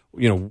 So,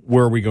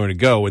 where are we going to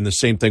go? And the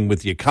same thing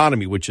with the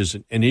economy, which is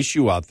an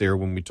issue out there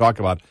when we talk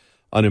about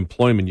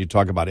unemployment. You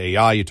talk about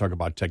AI, you talk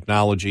about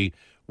technology.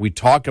 We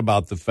talk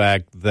about the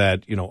fact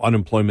that,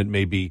 unemployment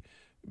may be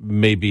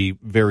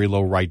very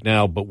low right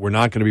now, but we're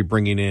not going to be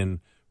bringing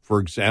in, for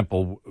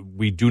example,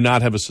 we do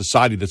not have a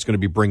society that's going to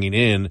be bringing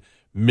in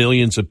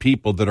millions of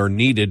people that are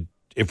needed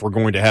if we're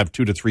going to have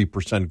 2 to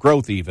 3%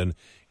 growth even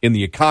in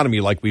the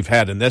economy like we've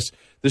had. And this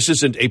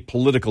isn't a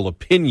political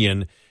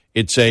opinion.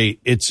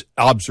 It's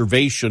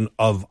observation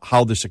of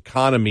how this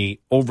economy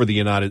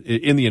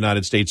in the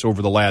United States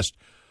over the last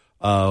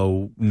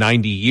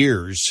 90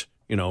 years,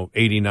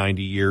 80,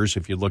 90 years,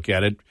 if you look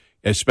at it,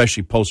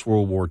 especially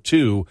post-World War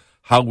II,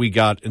 how we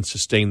got and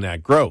sustained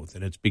that growth.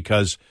 And it's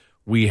because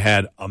we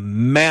had a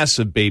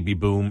massive baby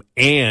boom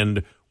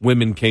and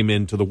women came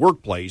into the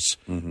workplace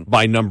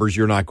by numbers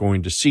you're not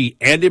going to see.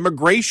 And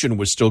immigration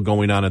was still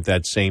going on at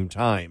that same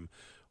time.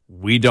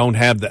 We don't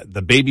have that.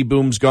 The baby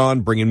boom's gone.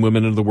 Bringing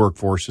women into the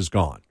workforce is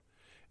gone.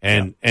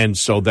 And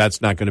so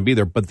that's not going to be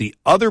there. But the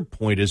other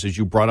point is, as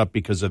you brought up,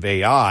 because of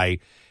AI,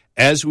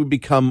 as we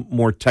become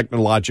more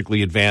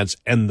technologically advanced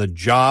and the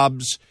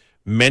jobs,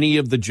 many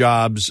of the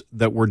jobs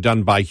that were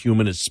done by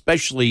human,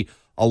 especially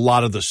a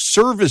lot of the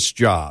service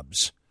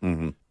jobs,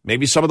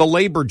 maybe some of the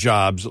labor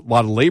jobs, a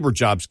lot of labor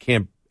jobs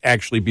can't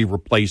actually be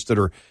replaced that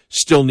are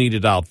still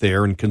needed out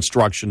there in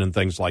construction and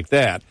things like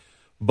that.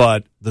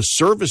 But the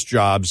service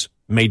jobs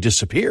may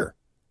disappear.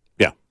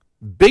 Yeah.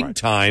 Big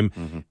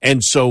time.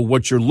 And so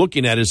what you're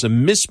looking at is a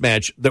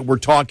mismatch that we're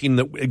talking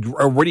that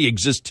already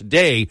exists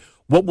today.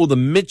 What will the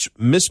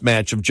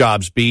mismatch of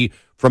jobs be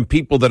from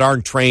people that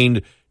aren't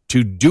trained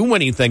to do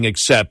anything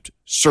except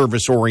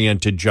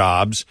service-oriented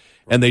jobs,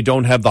 and they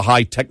don't have the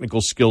high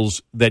technical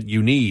skills that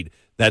you need?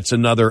 That's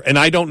another, and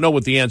I don't know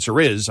what the answer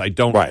is. I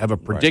don't have a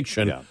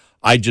prediction.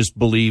 I just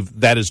believe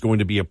that is going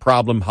to be a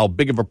problem. How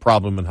big of a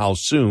problem and how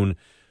soon,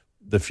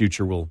 the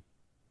future will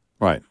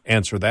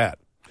answer that.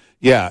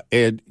 Yeah,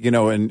 and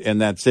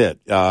that's it.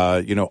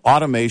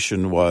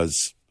 Automation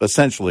was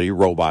essentially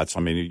robots. I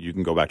mean, you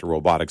can go back to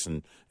robotics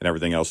and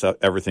everything else,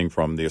 everything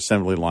from the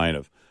assembly line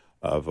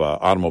of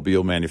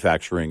automobile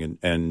manufacturing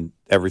and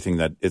everything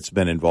that it's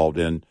been involved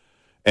in.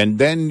 And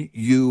then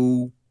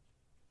you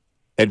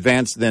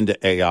advance then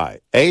to AI.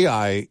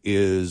 AI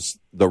is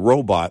the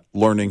robot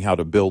learning how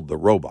to build the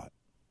robot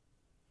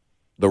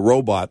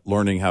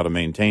learning how to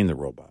maintain the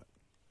robot.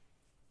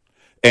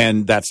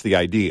 And that's the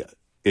idea,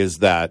 is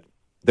that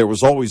there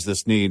was always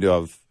this need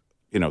of,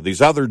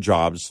 these other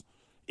jobs,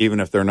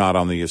 even if they're not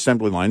on the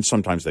assembly line,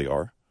 sometimes they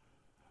are.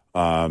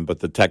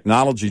 But the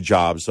technology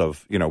jobs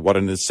of, what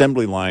an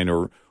assembly line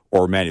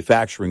or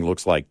manufacturing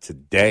looks like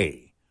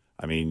today.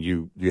 I mean,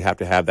 you have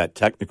to have that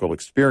technical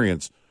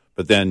experience,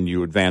 but then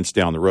you advance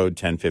down the road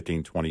 10,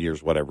 15, 20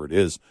 years, whatever it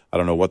is. I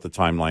don't know what the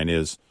timeline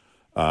is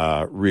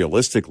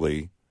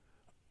realistically,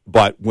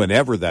 but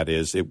whenever that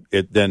is,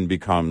 it then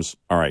becomes,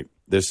 all right,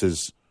 this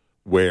is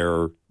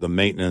where the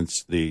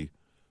maintenance, the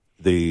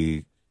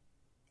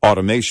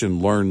automation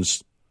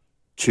learns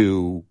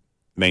to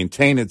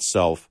maintain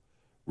itself,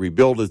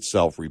 rebuild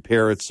itself,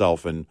 repair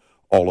itself, and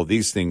all of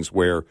these things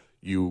where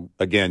you're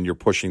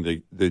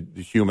pushing the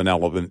human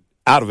element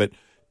out of it.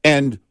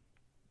 And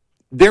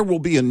there will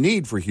be a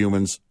need for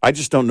humans. I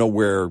just don't know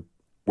where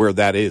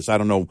that is. I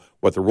don't know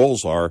what the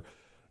roles are.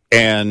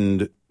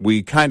 And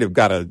we kind of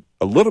got a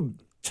little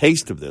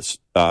taste of this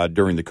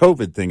during the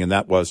COVID thing, and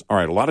that was, all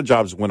right, a lot of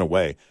jobs went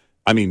away.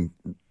 I mean,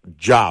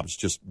 jobs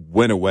just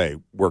went away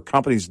where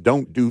companies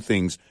don't do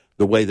things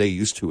the way they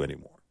used to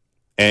anymore.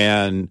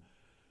 And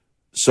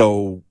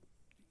so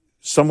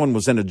someone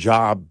was in a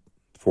job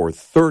for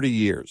 30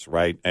 years,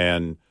 right?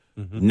 And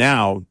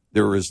now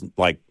there is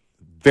like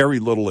very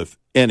little, if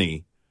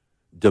any,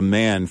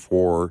 demand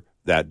for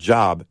that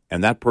job.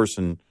 And that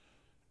person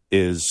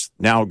is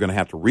now going to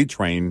have to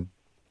retrain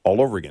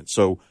all over again.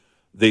 So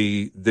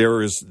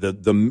there is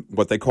the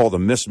what they call the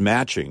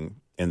mismatching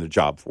in the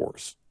job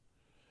force.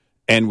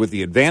 And with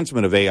the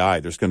advancement of AI,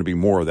 there's going to be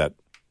more of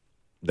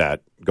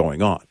that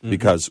going on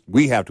because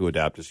we have to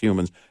adapt as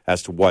humans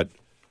as to what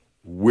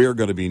we're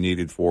going to be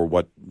needed for,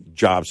 what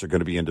jobs are going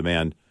to be in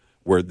demand,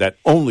 where that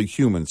only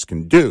humans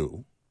can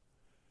do.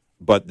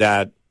 But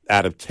that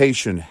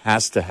adaptation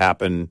has to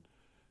happen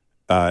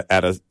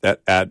at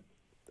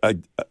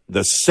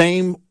the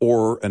same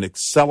or an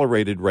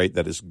accelerated rate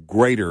that is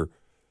greater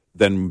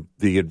than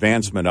the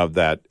advancement of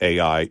that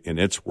AI in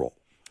its role.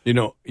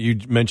 You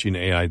mentioned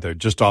AI, though,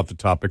 just off the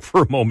topic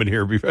for a moment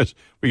here because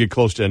we get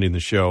close to ending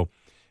the show.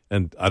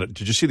 And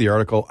did you see the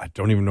article? I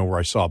don't even know where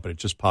I saw it, but it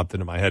just popped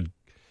into my head.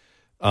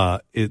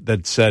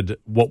 That said,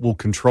 what will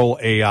control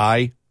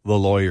AI? The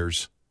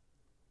lawyers.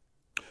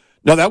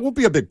 No, that will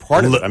be a big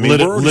part of it. I mean,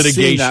 we're already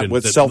seeing that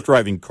with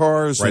self-driving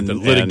cars. Right, the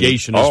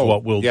litigation is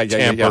what will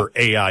tamper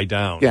AI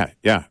down.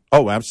 Yeah.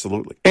 Oh,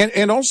 absolutely.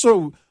 And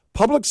also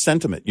public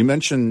sentiment. You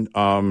mentioned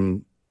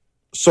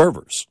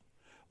servers.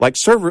 like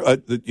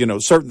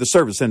the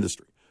service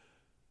industry.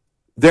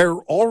 There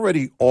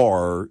already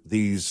are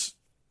these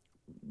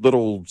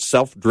little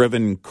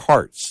self-driven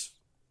carts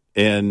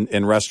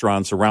in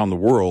restaurants around the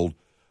world.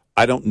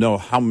 I don't know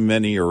how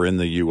many are in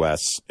the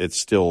U.S. It's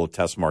still a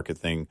test market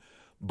thing.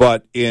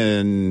 But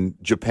in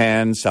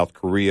Japan, South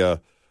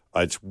Korea,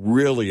 it's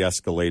really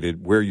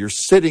escalated where you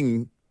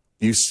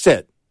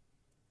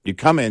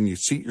come in, you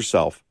seat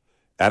yourself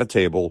at a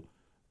table,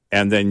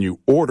 and then you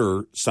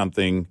order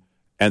something,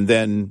 and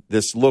then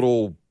this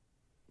little,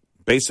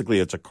 basically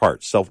it's a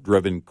cart,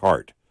 self-driven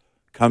cart,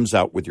 comes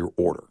out with your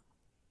order.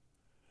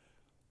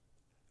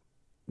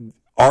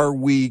 Are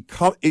we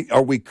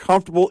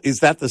comfortable? Is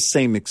that the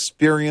same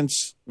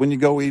experience when you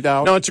go eat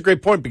out? No, it's a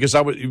great point, because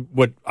I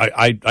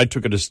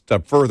took it a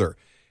step further.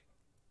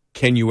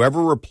 Can you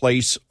ever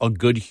replace a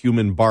good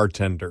human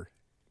bartender?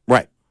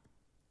 Right.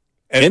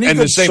 And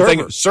the same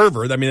thing,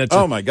 server. I mean, that's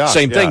the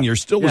same thing. You're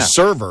still a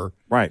server.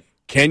 Right.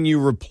 Can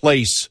you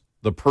replace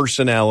the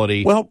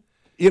personality? Well,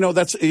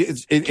 that's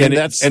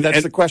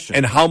the question.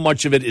 And how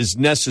much of it is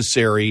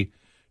necessary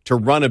to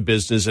run a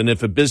business? And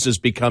if a business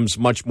becomes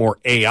much more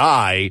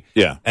AI,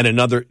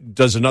 and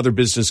does another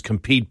business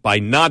compete by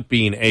not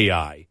being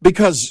AI?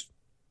 Because,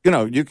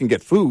 you can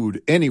get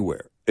food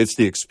anywhere. It's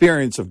the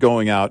experience of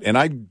going out. And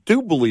I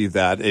do believe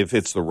that if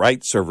it's the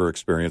right server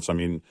experience. I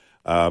mean,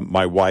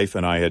 my wife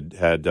and I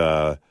had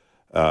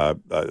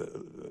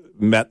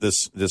met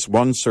this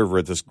one server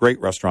at this great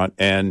restaurant,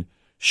 and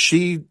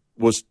she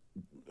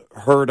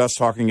heard us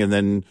talking and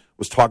then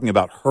was talking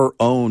about her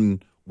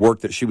own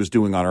work that she was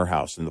doing on her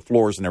house and the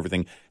floors and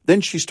everything.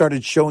 Then she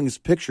started showing us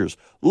pictures.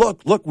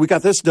 Look, we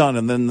got this done.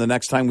 And then the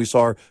next time we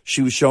saw her,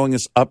 she was showing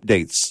us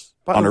updates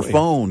on her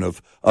phone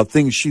of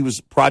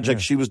things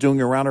projects she was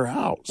doing around her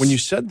house. When you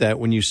said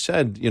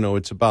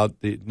it's about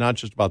not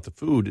just about the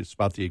food, it's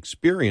about the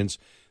experience.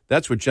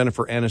 That's what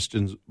Jennifer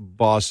Aniston's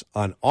boss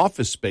on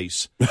Office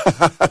Space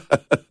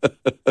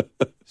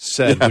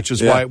said, which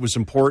is why it was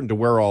important to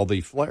wear all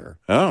the flair.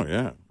 Oh,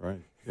 yeah,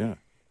 right, yeah.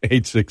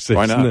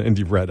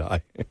 866-90 Red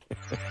Eye.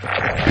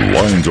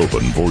 Lines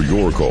open for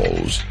your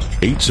calls.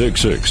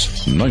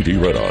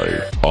 866-90 Red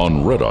Eye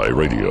on Red Eye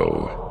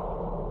Radio.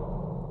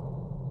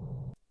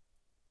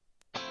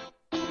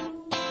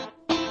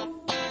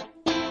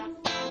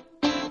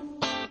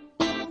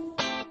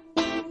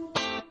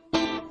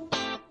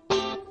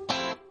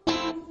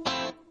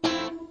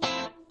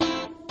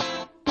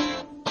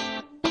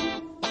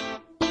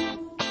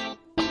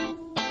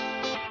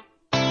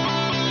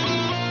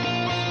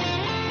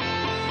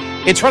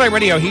 It's Red Eye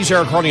Radio. He's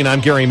Eric Harley, and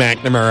I'm Gary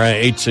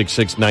McNamara,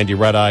 866-90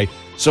 Red Eye.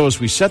 So as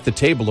we set the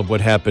table of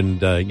what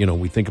happened,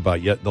 we think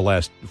about the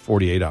last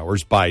 48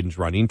 hours. Biden's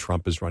running.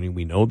 Trump is running.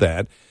 We know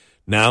that.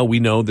 Now we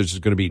know there's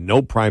going to be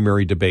no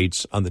primary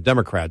debates on the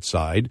Democrat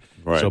side.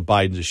 Right. So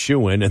Biden's a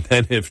shoo-in. And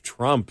then if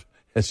Trump,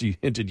 as he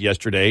hinted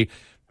yesterday,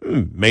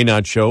 may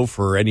not show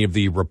for any of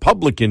the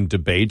Republican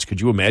debates.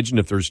 Could you imagine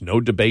if there's no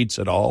debates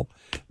at all?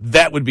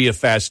 That would be a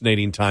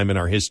fascinating time in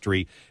our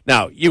history.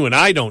 Now, you and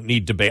I don't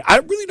need debate. I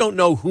really don't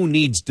know who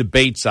needs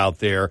debates out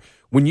there.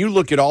 When you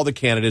look at all the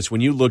candidates, when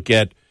you look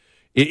at,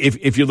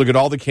 if you look at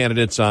all the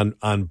candidates on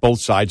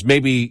both sides,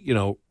 maybe,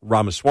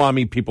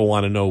 Ramaswamy, people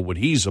want to know what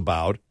he's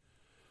about.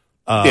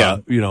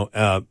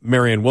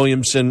 Marianne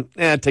Williamson,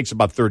 it takes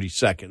about 30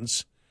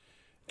 seconds.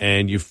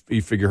 And you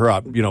figure her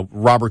out.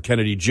 Robert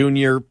Kennedy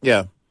Jr.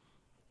 Yeah.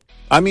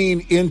 I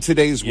mean, in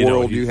today's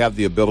world, you have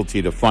the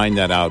ability to find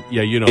that out.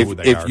 Yeah, who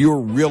they are. If you're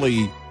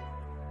really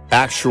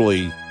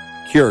actually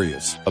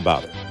curious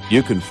about it,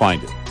 you can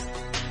find it.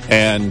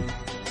 And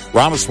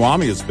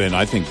Ramaswamy has been,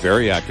 I think,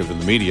 very active in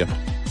the media.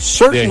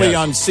 Certainly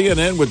on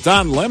CNN with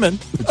Don Lemon.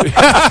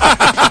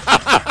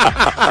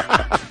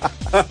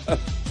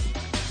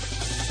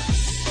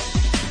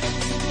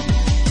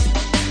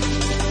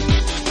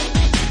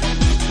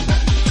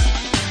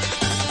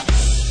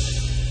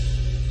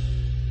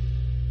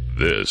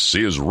 This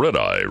is Red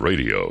Eye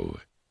Radio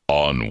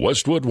on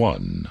Westwood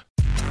One.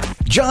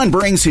 John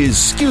brings his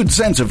skewed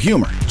sense of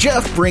humor.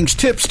 Jeff brings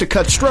tips to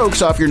cut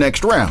strokes off your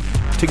next round.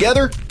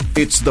 Together,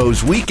 it's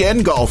those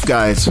weekend golf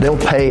guys. They'll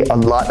pay a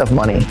lot of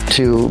money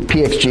to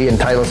PXG and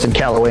Titleist and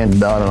Callaway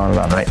and on and on and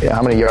on, right?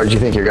 How many yards do you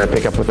think you're going to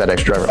pick up with that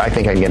extra driver? I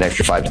think I can get an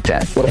extra 5 to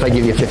 10. What if I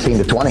give you 15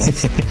 to 20?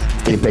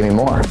 You pay me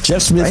more.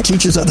 Jeff Smith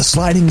teaches on the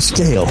sliding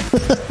scale.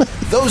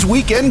 Those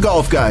Weekend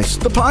Golf Guys,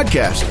 the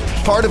podcast,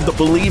 part of the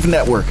Believe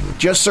Network.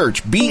 Just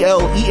search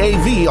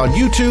BLEAV on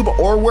YouTube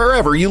or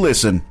wherever you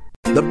listen.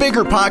 The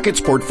Bigger Pockets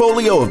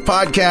portfolio of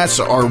podcasts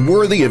are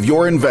worthy of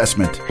your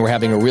investment. We're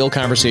having a real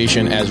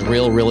conversation as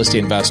real estate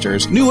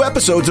investors. New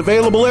episodes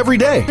available every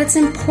day. It's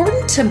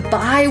important to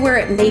buy where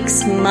it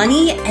makes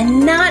money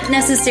and not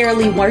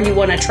necessarily where you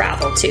want to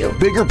travel to.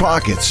 Bigger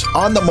Pockets,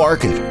 On the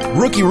Market,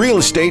 Rookie Real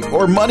Estate,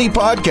 or Money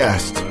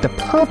Podcast. The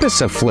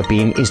purpose of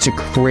flipping is to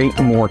create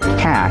more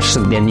cash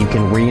so then you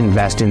can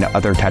reinvest into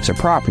other types of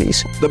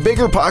properties. The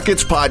Bigger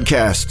Pockets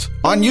Podcast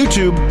on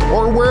YouTube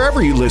or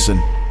wherever you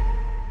listen.